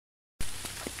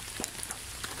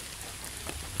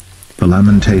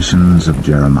Lamentations of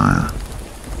Jeremiah,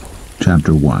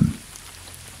 Chapter 1.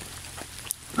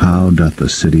 How doth the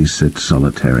city sit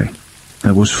solitary,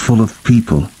 that was full of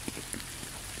people?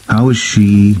 How is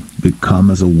she become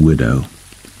as a widow?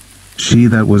 She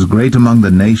that was great among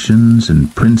the nations,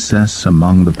 and princess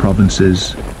among the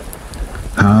provinces,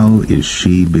 how is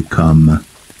she become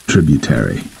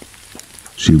tributary?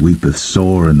 She weepeth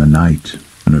sore in the night,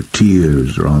 and her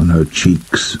tears are on her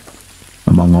cheeks.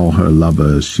 Among all her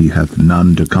lovers she hath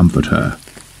none to comfort her.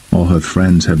 All her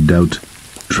friends have dealt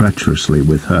treacherously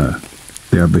with her.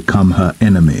 They are become her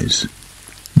enemies.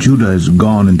 Judah is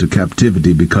gone into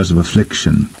captivity because of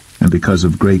affliction, and because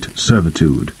of great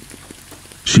servitude.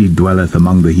 She dwelleth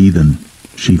among the heathen,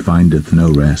 she findeth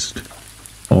no rest.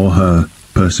 All her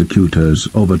persecutors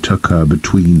overtook her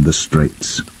between the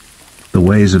straits. The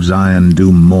ways of Zion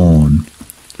do mourn,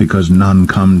 because none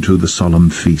come to the solemn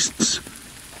feasts.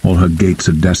 All her gates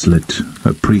are desolate,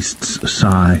 her priests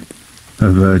sigh, her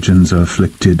virgins are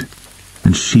afflicted,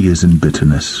 and she is in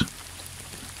bitterness.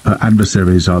 Her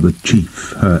adversaries are the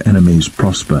chief, her enemies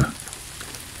prosper.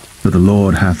 For the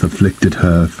Lord hath afflicted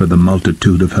her for the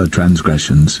multitude of her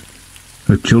transgressions.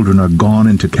 Her children are gone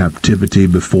into captivity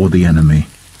before the enemy.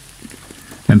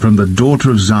 And from the daughter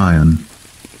of Zion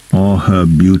all her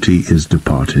beauty is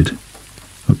departed.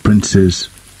 Her princes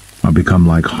are become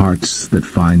like harts that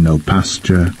find no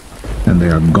pasture, and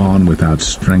they are gone without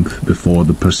strength before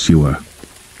the pursuer.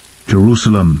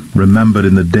 Jerusalem remembered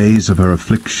in the days of her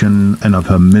affliction and of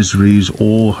her miseries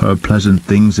all her pleasant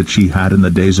things that she had in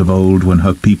the days of old, when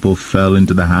her people fell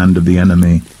into the hand of the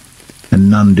enemy,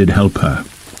 and none did help her.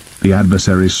 The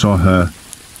adversaries saw her,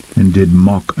 and did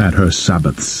mock at her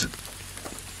Sabbaths.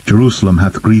 Jerusalem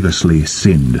hath grievously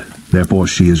sinned, therefore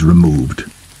she is removed.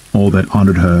 All that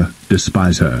honoured her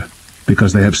despise her,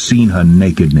 because they have seen her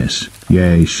nakedness.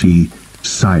 Yea, she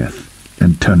sigheth,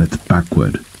 and turneth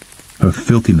backward. Her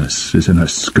filthiness is in her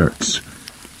skirts.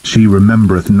 She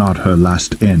remembereth not her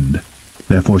last end.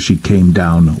 Therefore she came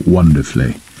down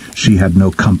wonderfully. She had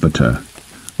no comforter.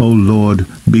 O Lord,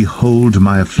 behold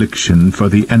my affliction, for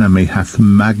the enemy hath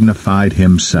magnified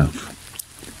himself.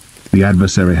 The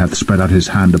adversary hath spread out his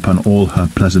hand upon all her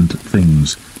pleasant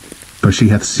things. For she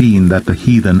hath seen that the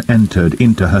heathen entered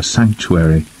into her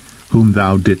sanctuary, whom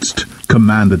thou didst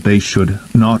command that they should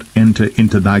not enter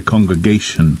into thy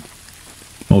congregation.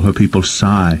 All her people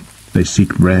sigh, they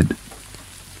seek bread.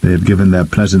 They have given their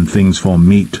pleasant things for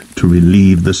meat, to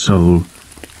relieve the soul.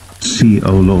 See,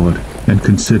 O Lord, and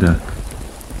consider,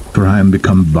 for I am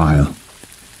become vile.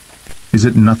 Is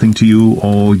it nothing to you,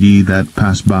 all ye that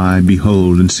pass by?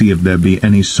 Behold, and see if there be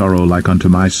any sorrow like unto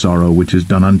my sorrow, which is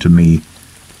done unto me,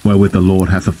 wherewith the Lord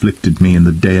hath afflicted me in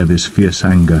the day of his fierce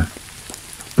anger.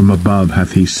 From above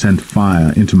hath he sent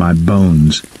fire into my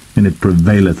bones, and it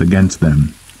prevaileth against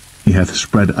them. He hath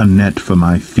spread a net for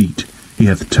my feet, he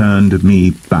hath turned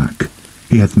me back.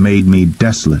 He hath made me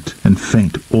desolate and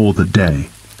faint all the day.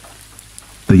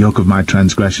 The yoke of my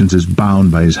transgressions is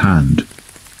bound by his hand.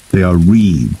 They are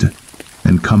wreathed,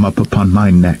 and come up upon my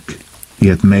neck. He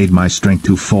hath made my strength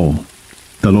to fall.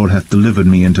 The Lord hath delivered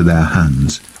me into their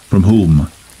hands, from whom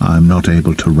I am not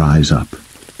able to rise up.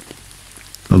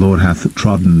 The Lord hath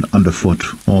trodden under foot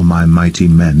all my mighty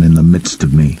men in the midst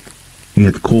of me. He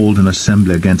hath called an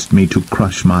assembly against me to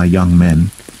crush my young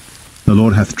men. The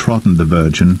Lord hath trodden the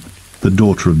virgin, the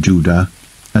daughter of Judah,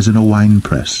 as in a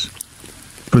winepress.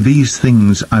 For these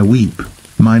things I weep.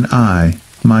 Mine eye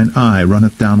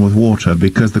runneth down with water,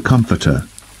 because the Comforter,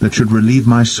 that should relieve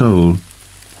my soul,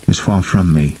 is far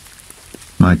from me.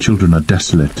 My children are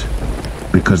desolate,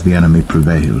 because the enemy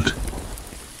prevailed.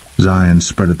 Zion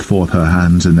spreadeth forth her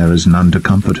hands, and there is none to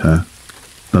comfort her.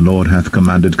 The Lord hath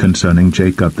commanded concerning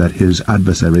Jacob that his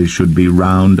adversaries should be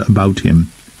round about him.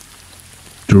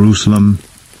 Jerusalem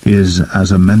is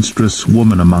as a menstruous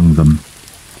woman among them.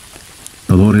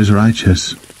 The Lord is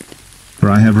righteous, for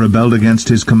I have rebelled against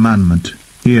his commandment.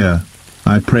 Hear,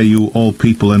 I pray you, all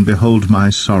people, and behold my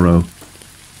sorrow.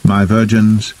 My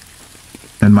virgins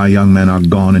and my young men are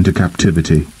gone into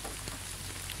captivity.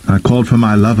 I called for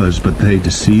my lovers, but they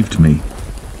deceived me.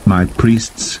 My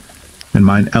priests and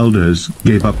mine elders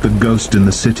gave up the ghost in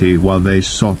the city, while they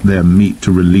sought their meat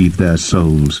to relieve their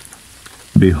souls.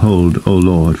 Behold, O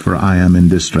Lord, for I am in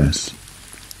distress.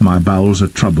 My bowels are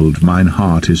troubled, mine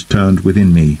heart is turned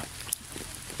within me.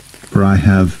 For I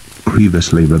have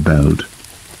grievously rebelled.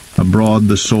 Abroad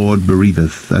the sword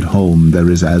bereaveth, at home there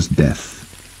is as death.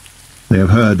 They have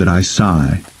heard that I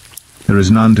sigh. There is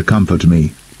none to comfort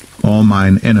me. All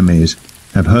mine enemies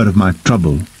have heard of my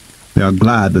trouble. They are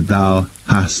glad that thou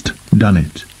hast done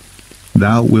it.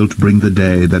 Thou wilt bring the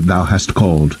day that thou hast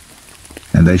called,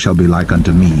 and they shall be like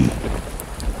unto me.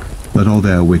 Let all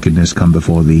their wickedness come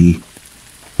before thee,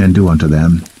 and do unto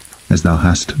them as thou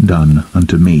hast done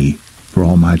unto me for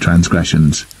all my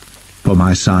transgressions. For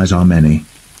my sighs are many,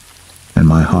 and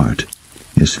my heart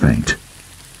is faint.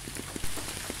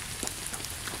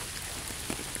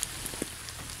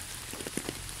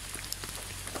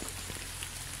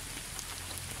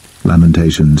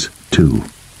 Lamentations 2.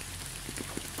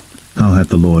 How hath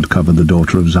the Lord covered the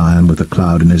daughter of Zion with a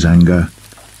cloud in his anger,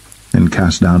 and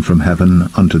cast down from heaven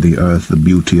unto the earth the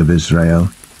beauty of Israel,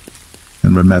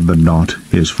 and remembered not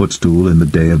his footstool in the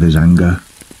day of his anger.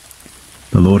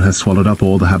 The Lord hath swallowed up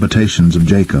all the habitations of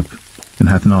Jacob, and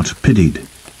hath not pitied.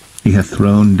 He hath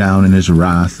thrown down in his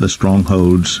wrath the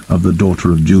strongholds of the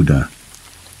daughter of Judah.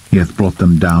 He hath brought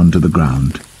them down to the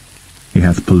ground. He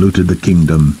hath polluted the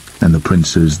kingdom and the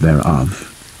princes thereof.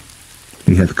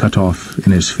 He hath cut off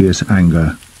in his fierce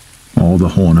anger all the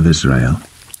horn of Israel.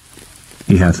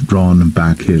 He hath drawn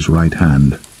back his right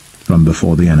hand from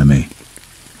before the enemy,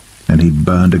 and he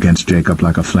burned against Jacob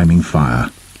like a flaming fire,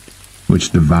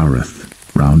 which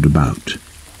devoureth round about.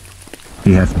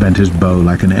 He hath bent his bow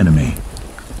like an enemy.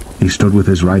 He stood with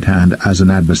his right hand as an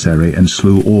adversary, and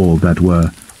slew all that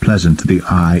were pleasant to the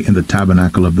eye in the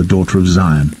tabernacle of the daughter of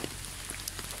Zion.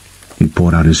 He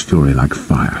poured out his fury like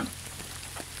fire.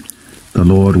 The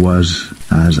Lord was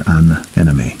as an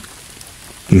enemy.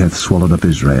 He hath swallowed up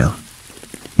Israel.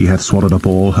 He hath swallowed up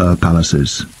all her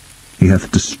palaces. He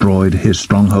hath destroyed his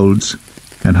strongholds,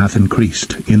 and hath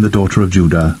increased in the daughter of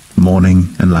Judah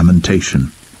mourning and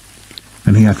lamentation.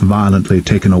 And he hath violently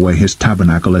taken away his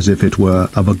tabernacle as if it were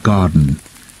of a garden.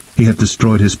 He hath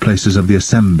destroyed his places of the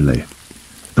assembly.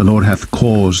 The Lord hath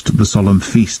caused the solemn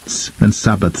feasts and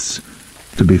Sabbaths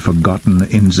to be forgotten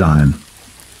in Zion,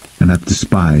 and hath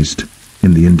despised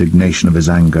in the indignation of his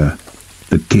anger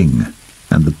the king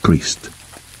and the priest.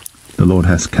 The Lord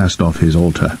hath cast off his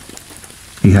altar.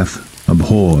 He hath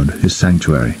abhorred his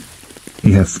sanctuary.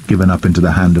 He hath given up into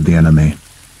the hand of the enemy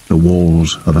the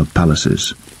walls of her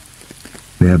palaces.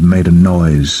 They have made a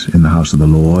noise in the house of the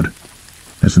Lord,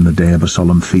 as in the day of a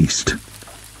solemn feast.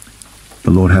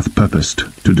 The Lord hath purposed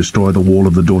to destroy the wall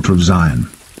of the daughter of Zion.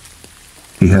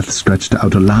 He hath stretched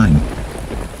out a line.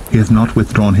 He hath not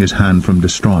withdrawn his hand from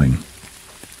destroying.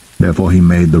 Therefore he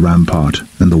made the rampart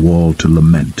and the wall to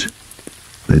lament.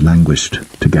 They languished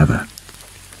together.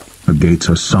 Her gates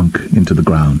are sunk into the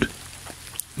ground.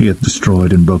 He hath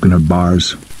destroyed and broken her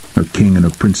bars. Her king and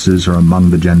her princes are among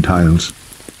the Gentiles.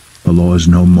 The law is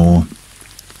no more.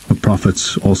 Her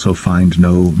prophets also find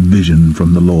no vision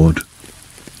from the Lord.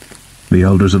 The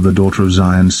elders of the daughter of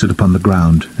Zion sit upon the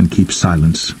ground and keep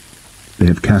silence. They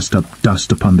have cast up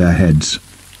dust upon their heads.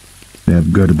 They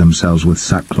have girded themselves with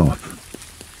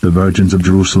sackcloth. The virgins of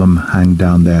Jerusalem hang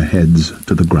down their heads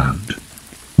to the ground.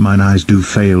 Mine eyes do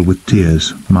fail with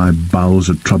tears. My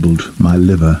bowels are troubled. My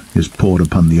liver is poured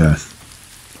upon the earth.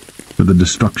 For the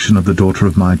destruction of the daughter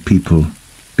of my people,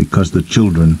 because the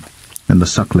children and the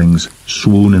sucklings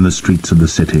swoon in the streets of the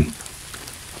city.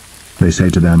 They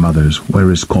say to their mothers, Where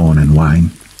is corn and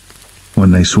wine? When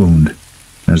they swooned,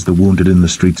 as the wounded in the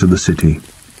streets of the city,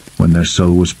 when their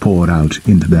soul was poured out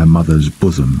into their mother's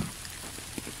bosom.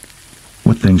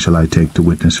 What thing shall I take to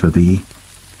witness for thee?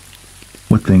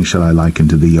 What thing shall I liken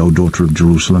to thee, O daughter of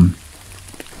Jerusalem?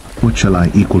 What shall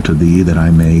I equal to thee, that I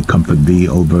may comfort thee,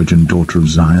 O virgin daughter of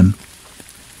Zion?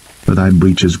 For thy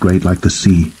breach is great like the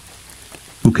sea.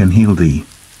 Who can heal thee?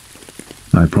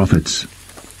 Thy prophets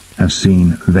have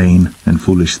seen vain and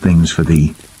foolish things for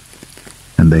thee,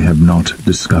 and they have not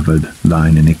discovered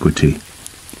thine iniquity,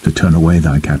 to turn away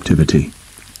thy captivity,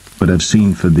 but have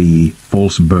seen for thee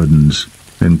false burdens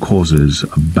and causes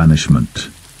of banishment.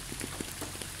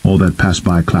 All that pass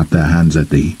by clap their hands at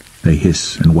thee. They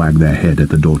hiss and wag their head at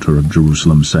the daughter of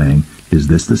Jerusalem, saying, Is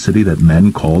this the city that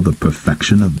men call the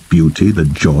perfection of beauty, the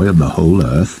joy of the whole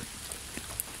earth?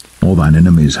 All thine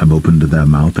enemies have opened their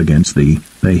mouth against thee.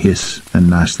 They hiss and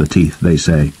gnash the teeth. They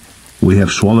say, We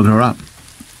have swallowed her up.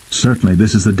 Certainly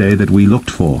this is the day that we looked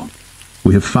for.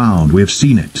 We have found, we have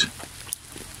seen it.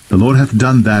 The Lord hath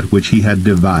done that which he had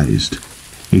devised.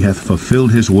 He hath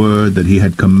fulfilled his word that he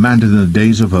had commanded in the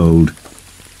days of old.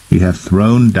 He hath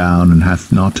thrown down and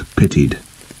hath not pitied,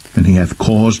 and he hath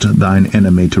caused thine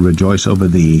enemy to rejoice over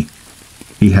thee.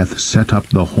 He hath set up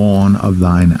the horn of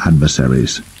thine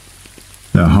adversaries.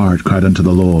 Their heart cried unto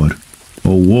the Lord,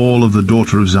 O wall of the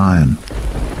daughter of Zion,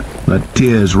 let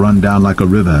tears run down like a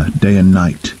river day and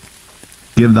night.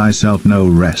 Give thyself no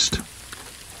rest.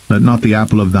 Let not the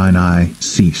apple of thine eye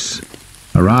cease.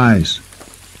 Arise,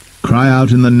 cry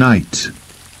out in the night.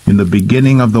 In the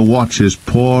beginning of the watches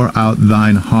pour out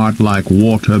thine heart like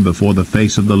water before the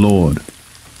face of the Lord.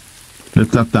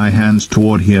 Lift up thy hands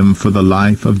toward him for the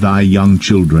life of thy young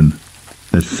children,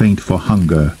 that faint for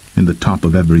hunger in the top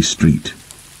of every street.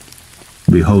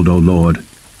 Behold, O Lord,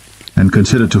 and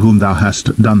consider to whom thou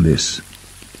hast done this.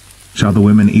 Shall the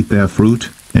women eat their fruit,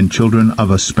 and children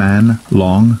of a span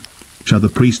long? Shall the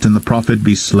priest and the prophet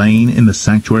be slain in the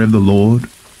sanctuary of the Lord?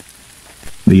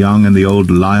 The young and the old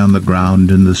lie on the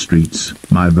ground in the streets.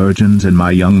 My virgins and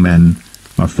my young men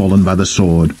are fallen by the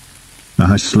sword. Thou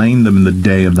hast slain them in the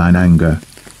day of thine anger.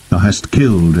 Thou hast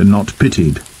killed and not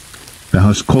pitied. Thou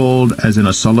hast called as in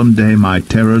a solemn day my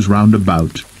terrors round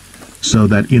about, so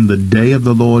that in the day of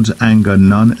the Lord's anger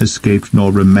none escaped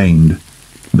nor remained.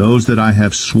 Those that I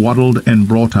have swaddled and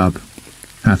brought up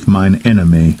hath mine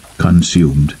enemy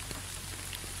consumed.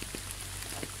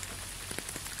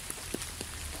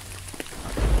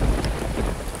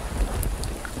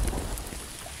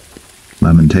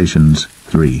 Lamentations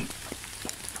 3.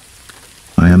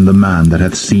 I am the man that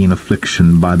hath seen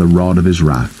affliction by the rod of his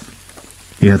wrath.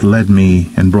 He hath led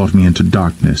me and brought me into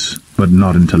darkness, but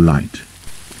not into light.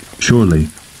 Surely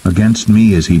against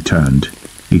me is he turned.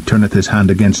 He turneth his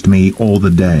hand against me all the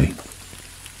day.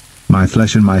 My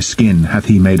flesh and my skin hath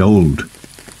he made old.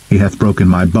 He hath broken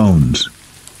my bones.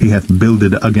 He hath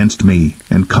builded against me,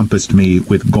 and compassed me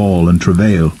with gall and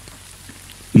travail.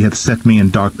 He hath set me in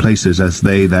dark places as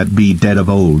they that be dead of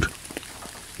old.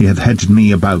 He hath hedged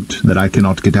me about, that I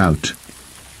cannot get out.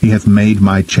 He hath made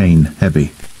my chain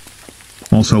heavy.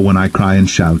 Also when I cry and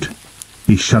shout,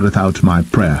 he shutteth out my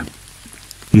prayer.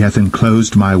 He hath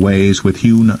enclosed my ways with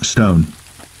hewn stone.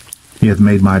 He hath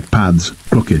made my paths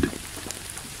crooked.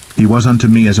 He was unto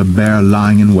me as a bear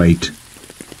lying in wait,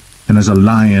 and as a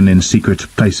lion in secret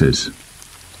places.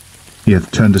 He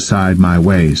hath turned aside my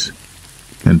ways,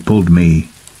 and pulled me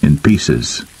in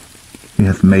pieces. He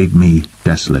hath made me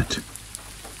desolate.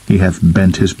 He hath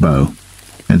bent his bow,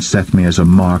 and set me as a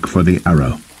mark for the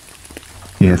arrow.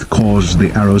 He hath caused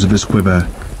the arrows of his quiver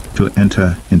to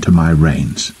enter into my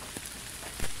reins.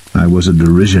 I was a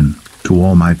derision to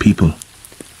all my people,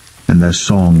 and their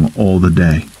song all the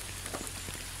day.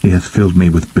 He hath filled me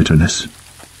with bitterness.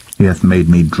 He hath made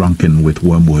me drunken with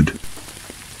wormwood.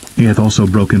 He hath also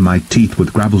broken my teeth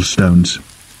with gravel stones.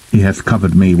 He hath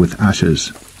covered me with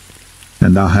ashes.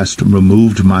 And thou hast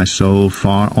removed my soul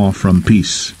far off from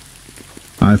peace.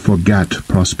 I forgat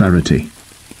prosperity,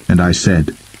 and I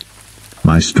said,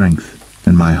 my strength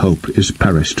and my hope is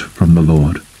perished from the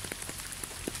Lord.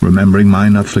 Remembering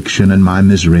mine affliction and my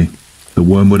misery, the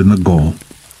wormwood and the gall,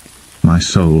 my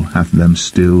soul hath them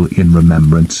still in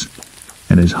remembrance,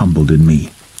 and is humbled in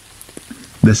me.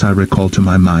 This I recall to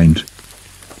my mind,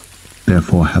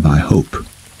 therefore have I hope.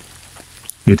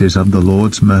 It is of the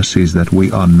Lord's mercies that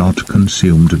we are not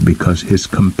consumed, because his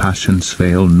compassions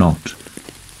fail not.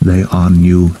 They are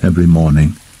new every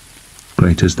morning.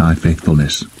 Great is thy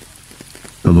faithfulness.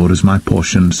 The Lord is my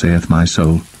portion, saith my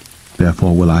soul,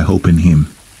 therefore will I hope in him.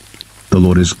 The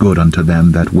Lord is good unto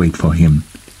them that wait for him,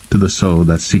 to the soul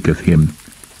that seeketh him.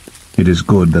 It is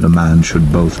good that a man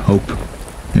should both hope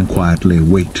and quietly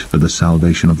wait for the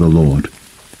salvation of the Lord.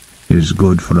 It is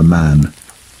good for a man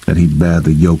that he bear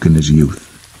the yoke in his youth.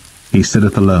 He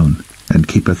sitteth alone, and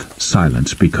keepeth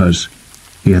silence, because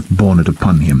he hath borne it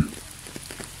upon him.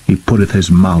 He putteth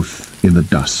his mouth in the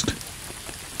dust.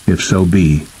 If so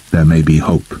be, there may be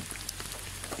hope.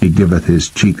 He giveth his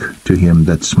cheek to him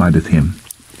that smiteth him.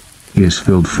 He is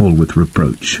filled full with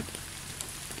reproach.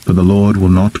 For the Lord will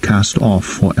not cast off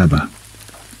for ever.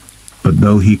 But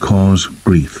though he cause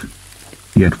grief,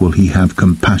 yet will he have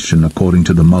compassion according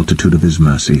to the multitude of his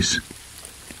mercies.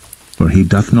 For he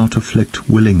doth not afflict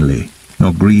willingly,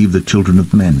 nor grieve the children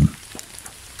of men,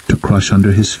 to crush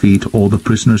under his feet all the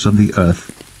prisoners of the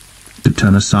earth, to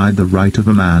turn aside the right of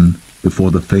a man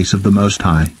before the face of the Most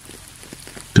High,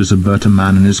 to subvert a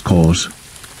man in his cause,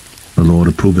 the Lord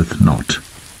approveth not.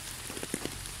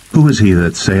 Who is he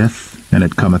that saith, and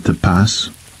it cometh to pass,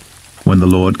 when the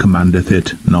Lord commandeth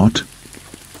it not?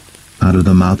 Out of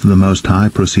the mouth of the Most High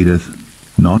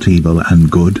proceedeth not evil and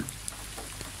good.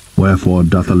 Wherefore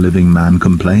doth a living man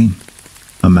complain,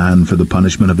 a man for the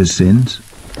punishment of his sins?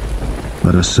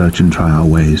 Let us search and try our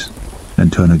ways,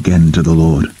 and turn again to the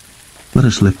Lord. Let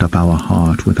us lift up our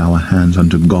heart with our hands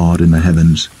unto God in the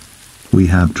heavens. We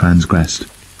have transgressed,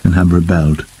 and have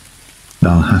rebelled.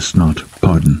 Thou hast not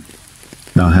pardoned.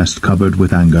 Thou hast covered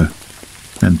with anger,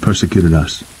 and persecuted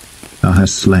us. Thou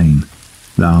hast slain.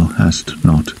 Thou hast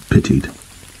not pitied.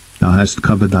 Thou hast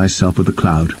covered thyself with a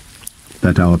cloud,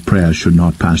 that our prayer should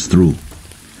not pass through.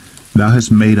 Thou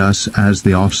hast made us as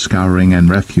the offscouring and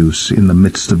refuse in the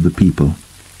midst of the people.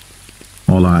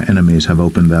 All our enemies have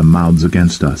opened their mouths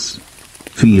against us.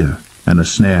 Fear and a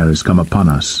snare is come upon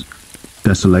us.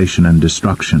 desolation and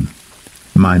destruction.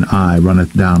 Mine eye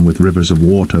runneth down with rivers of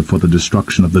water for the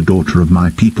destruction of the daughter of my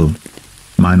people.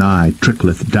 Mine eye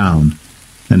trickleth down,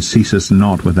 and ceaseth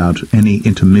not without any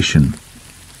intermission,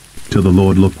 till the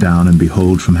Lord look down and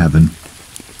behold from heaven.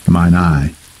 Mine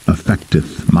eye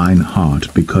affecteth mine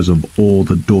heart because of all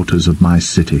the daughters of my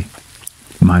city.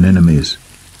 Mine enemies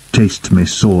chased me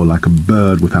sore like a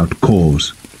bird without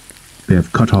cause. They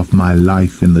have cut off my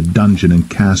life in the dungeon and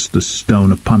cast a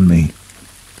stone upon me.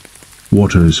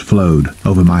 Waters flowed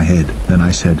over my head. Then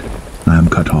I said, I am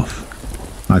cut off.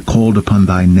 I called upon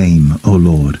thy name, O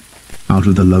Lord, out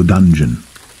of the low dungeon.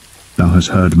 Thou hast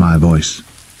heard my voice.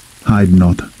 Hide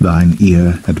not thine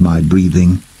ear at my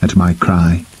breathing, at my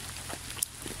cry.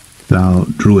 Thou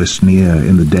drewest near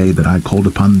in the day that I called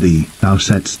upon thee. Thou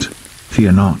saidst,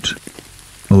 Fear not.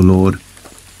 O Lord,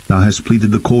 thou hast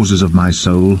pleaded the causes of my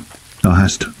soul. Thou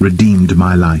hast redeemed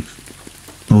my life.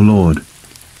 O Lord,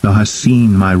 thou hast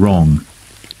seen my wrong.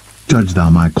 Judge thou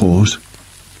my cause.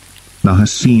 Thou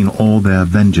hast seen all their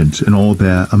vengeance and all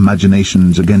their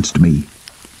imaginations against me.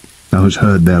 Thou hast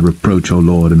heard their reproach, O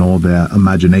Lord, and all their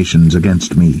imaginations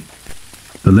against me.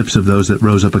 The lips of those that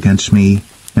rose up against me,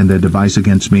 and their device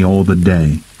against me all the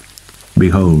day.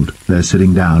 Behold, their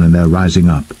sitting down and their rising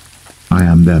up. I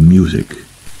am their music.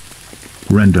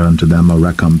 Render unto them a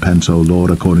recompense, O Lord,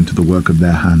 according to the work of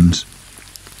their hands.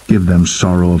 Give them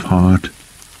sorrow of heart.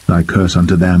 Thy curse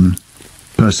unto them.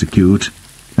 Persecute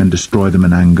and destroy them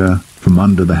in anger from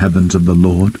under the heavens of the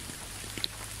Lord.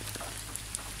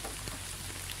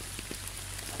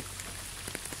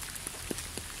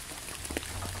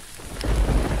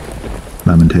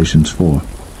 Lamentations 4.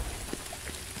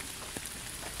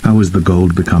 How is the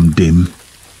gold become dim?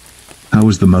 How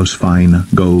is the most fine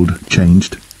gold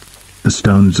changed? The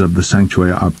stones of the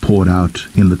sanctuary are poured out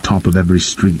in the top of every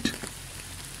street.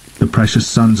 The precious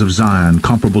sons of Zion,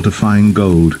 comparable to fine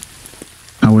gold,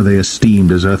 how are they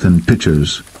esteemed as earthen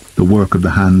pitchers, the work of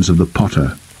the hands of the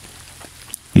potter?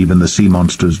 Even the sea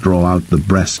monsters draw out the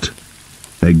breast.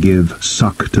 They give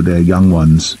suck to their young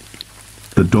ones.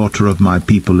 The daughter of my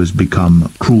people is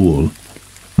become cruel,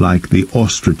 like the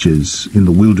ostriches in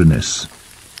the wilderness.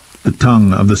 The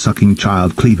tongue of the sucking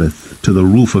child cleaveth to the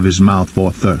roof of his mouth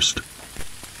for thirst.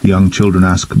 Young children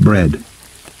ask bread,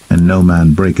 and no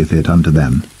man breaketh it unto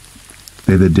them.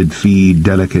 They that did feed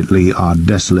delicately are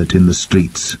desolate in the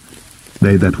streets.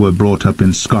 They that were brought up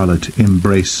in scarlet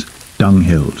embrace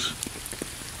dunghills.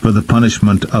 For the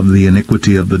punishment of the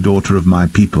iniquity of the daughter of my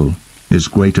people is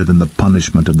greater than the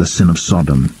punishment of the sin of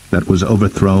Sodom, that was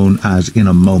overthrown as in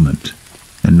a moment,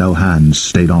 and no hands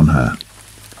stayed on her.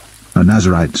 Her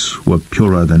Nazarites were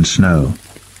purer than snow.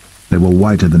 They were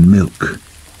whiter than milk.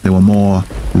 They were more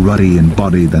ruddy in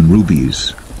body than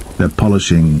rubies. Their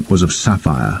polishing was of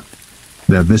sapphire.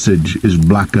 Their visage is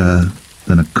blacker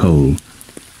than a coal.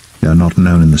 They are not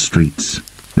known in the streets.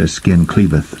 Their skin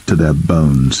cleaveth to their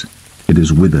bones. It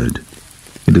is withered.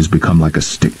 It is become like a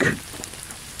stick.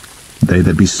 They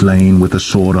that be slain with the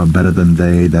sword are better than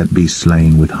they that be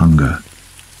slain with hunger.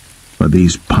 For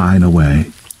these pine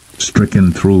away,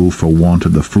 stricken through for want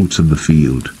of the fruits of the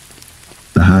field.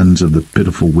 The hands of the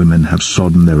pitiful women have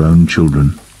sodden their own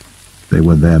children. They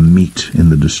were their meat in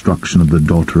the destruction of the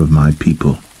daughter of my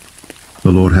people.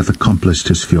 The Lord hath accomplished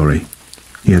his fury.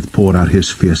 He hath poured out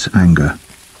his fierce anger,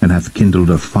 and hath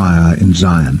kindled a fire in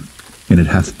Zion, and it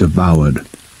hath devoured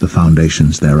the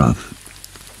foundations thereof.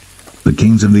 The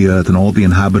kings of the earth and all the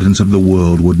inhabitants of the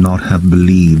world would not have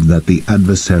believed that the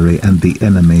adversary and the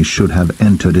enemy should have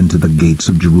entered into the gates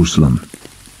of Jerusalem.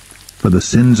 For the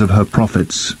sins of her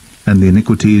prophets and the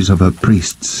iniquities of her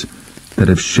priests, that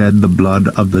have shed the blood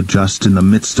of the just in the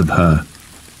midst of her,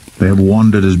 they have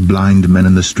wandered as blind men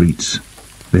in the streets.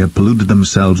 They have polluted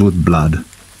themselves with blood,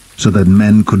 so that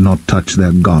men could not touch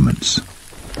their garments.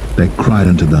 They cried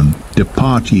unto them,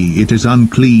 Depart ye, it is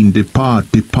unclean,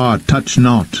 depart, depart, touch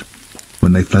not.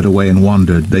 When they fled away and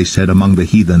wandered, they said among the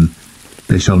heathen,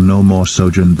 They shall no more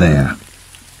sojourn there.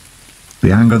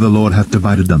 The anger of the Lord hath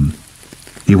divided them.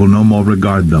 He will no more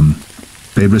regard them.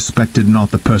 They respected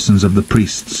not the persons of the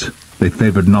priests. They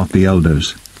favored not the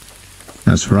elders.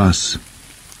 As for us,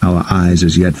 our eyes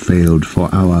as yet failed for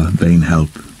our vain help.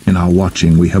 In our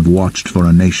watching we have watched for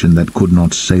a nation that could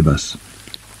not save us.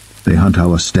 They hunt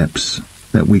our steps,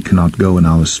 that we cannot go in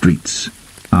our streets.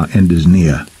 Our end is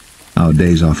near. Our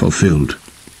days are fulfilled,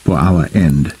 for our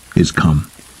end is come.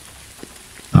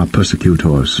 Our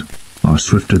persecutors are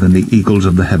swifter than the eagles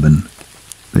of the heaven.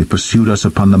 They pursued us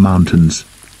upon the mountains.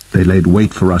 They laid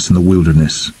wait for us in the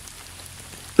wilderness.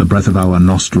 The breath of our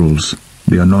nostrils,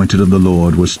 the anointed of the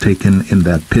Lord, was taken in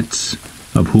their pits,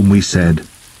 of whom we said,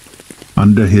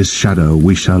 Under his shadow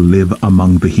we shall live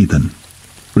among the heathen.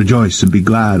 Rejoice and be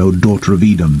glad, O daughter of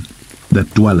Edom,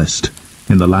 that dwellest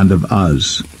in the land of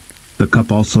Uz. The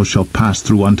cup also shall pass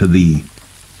through unto thee.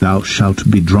 Thou shalt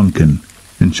be drunken,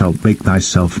 and shalt make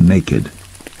thyself naked.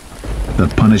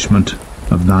 The punishment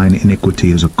of thine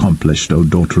iniquity is accomplished, O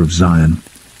daughter of Zion.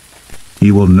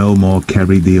 He will no more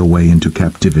carry thee away into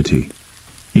captivity.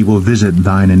 He will visit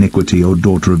thine iniquity, O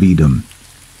daughter of Edom.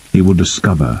 He will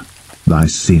discover thy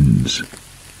sins.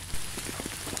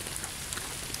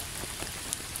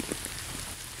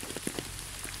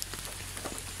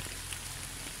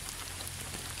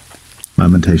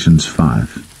 Lamentations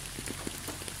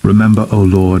 5. Remember, O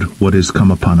Lord, what is come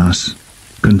upon us.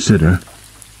 Consider,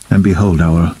 and behold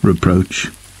our reproach.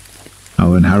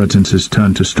 Our inheritance is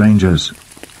turned to strangers,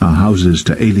 our houses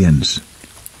to aliens.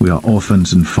 We are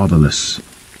orphans and fatherless.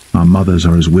 Our mothers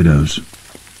are as widows.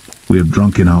 We have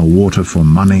drunken our water for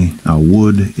money. Our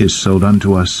wood is sold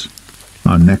unto us.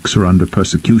 Our necks are under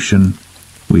persecution.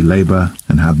 We labor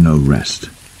and have no rest.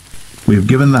 We have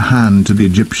given the hand to the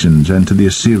Egyptians and to the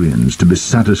Assyrians to be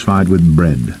satisfied with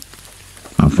bread.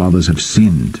 Our fathers have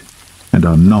sinned, and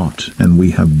are not, and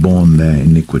we have borne their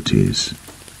iniquities.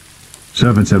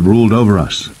 Servants have ruled over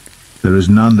us. There is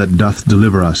none that doth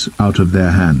deliver us out of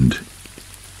their hand.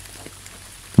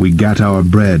 We gat our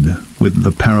bread with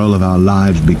the peril of our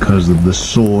lives because of the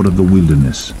sword of the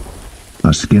wilderness.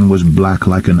 Our skin was black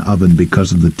like an oven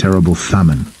because of the terrible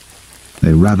famine.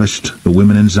 They ravished the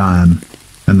women in Zion,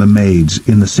 and the maids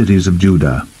in the cities of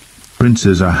Judah.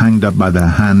 Princes are hanged up by their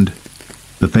hand.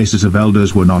 The faces of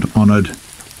elders were not honored.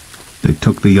 They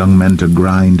took the young men to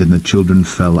grind, and the children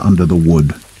fell under the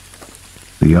wood.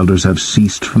 The elders have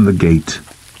ceased from the gate,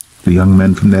 the young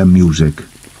men from their music.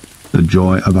 The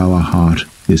joy of our heart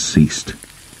is ceased.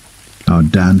 Our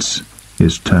dance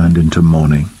is turned into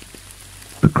mourning.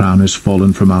 The crown is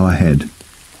fallen from our head.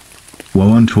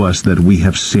 Woe unto us that we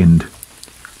have sinned.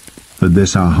 For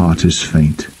this our heart is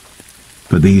faint.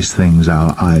 For these things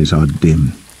our eyes are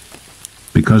dim.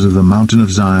 Because of the mountain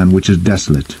of Zion which is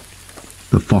desolate,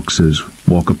 the foxes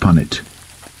walk upon it.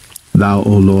 Thou,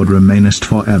 O Lord, remainest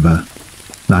forever,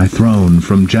 thy throne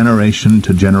from generation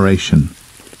to generation.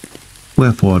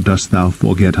 Wherefore dost thou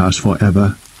forget us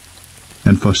forever,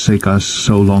 and forsake us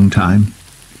so long time?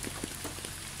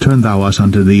 Turn thou us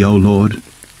unto thee, O Lord,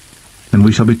 and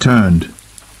we shall be turned.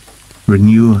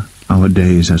 Renew our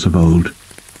days as of old.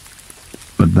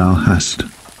 But thou hast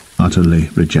utterly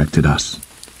rejected us.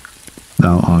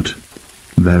 Thou art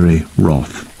very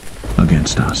wroth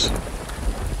against us.